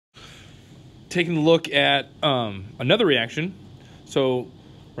taking a look at another reaction. So,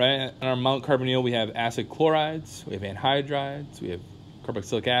 right, on our Mount Carbonyl, we have acid chlorides, we have anhydrides, we have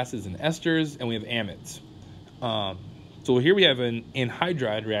carboxylic acids and esters, and we have amides. So here we have an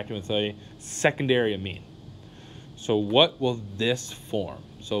anhydride reacting with a secondary amine. So what will this form?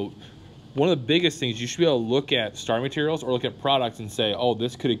 So one of the biggest things, you should be able to look at starting materials or look at products and say, oh,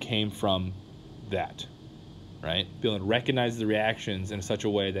 this could have came from that, right? Be able to recognize the reactions in such a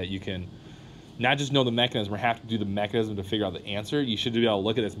way that you can not just know the mechanism or have to do the mechanism to figure out the answer. You should be able to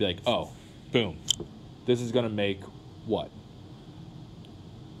look at this and be like, oh, boom, this is going to make what?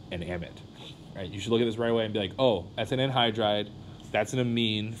 An amide, right? You should look at this right away and be like, oh, that's an anhydride, that's an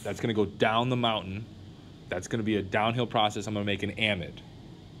amine, that's going to go down the mountain, that's going to be a downhill process, I'm going to make an amide,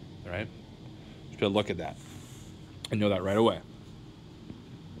 all right? You should look at that and know that right away.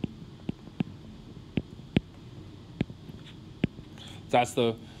 So that's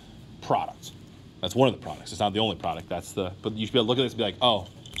the product. That's one of the products. It's not the only product. But you should be able to look at this and be like, oh,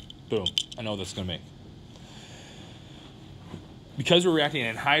 boom, I know what this is going to make. Because we're reacting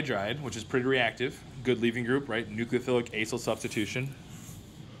an anhydride, which is pretty reactive, good leaving group, right? Nucleophilic acyl substitution.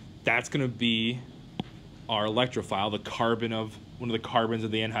 That's going to be our electrophile, the carbon of one of the carbons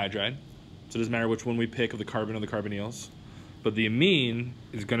of the anhydride. So it doesn't matter which one we pick of the carbon of the carbonyls. But the amine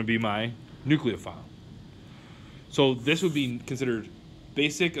is going to be my nucleophile. So this would be considered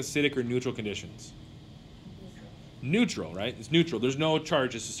basic, acidic, or neutral conditions. Neutral, right? It's neutral. There's no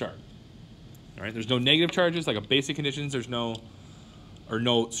charges to start. All right? There's no negative charges like a basic conditions. There's no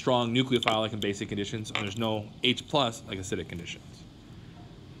strong nucleophile like in basic conditions. And there's no H plus like acidic conditions.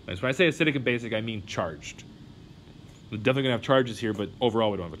 Right, so when I say acidic and basic, I mean charged. We're definitely going to have charges here, but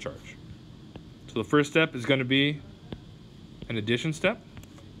overall we don't have a charge. So the first step is going to be an addition step.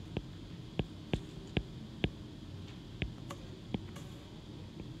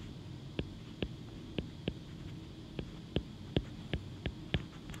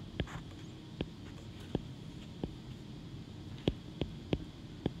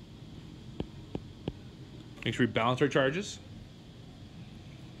 Make sure we balance our charges.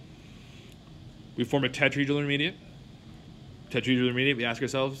 We form a tetrahedral intermediate. Tetrahedral intermediate, we ask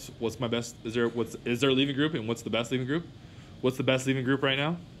ourselves, what's my best, is there a leaving group, and what's the best leaving group? What's the best leaving group right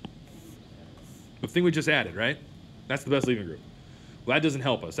now? The thing we just added, right? That's the best leaving group. Well, that doesn't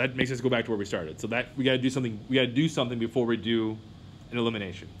help us. That makes us go back to where we started. So that we gotta do something before we do an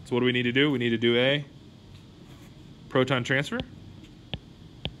elimination. So what do we need to do? We need to do a proton transfer.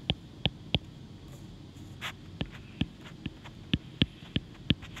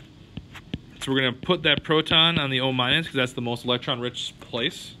 So we're going to put that proton on the O- because that's the most electron-rich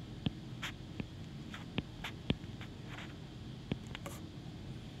place.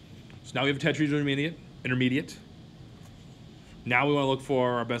 So now we have a tetrahedral intermediate. Now we want to look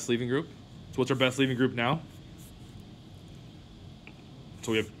for our best leaving group. So what's our best leaving group now?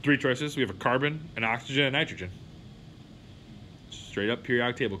 So we have three choices. We have a carbon, an oxygen, and nitrogen. Straight up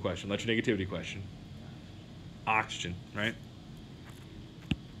periodic table question, electronegativity question. Oxygen, right?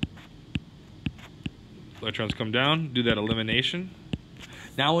 Electrons come down, do that elimination.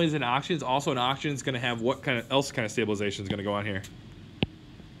 Not only is it an oxygen, it's also an oxygen. It's going to have what kind of stabilization is going to go on here?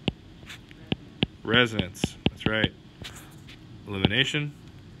 Resonance. That's right. Elimination.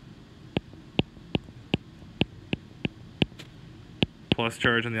 Plus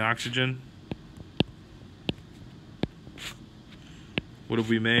charge on the oxygen. What have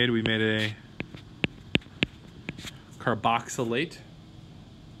we made? We made a carboxylate.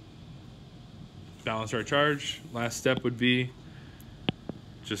 Balance our charge. Last step would be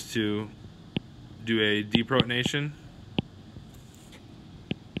just to do a deprotonation.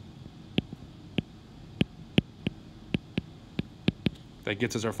 That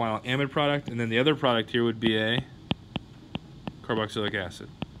gets us our final amide product, and then the other product here would be a carboxylic acid.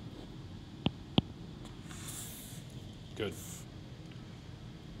 Good.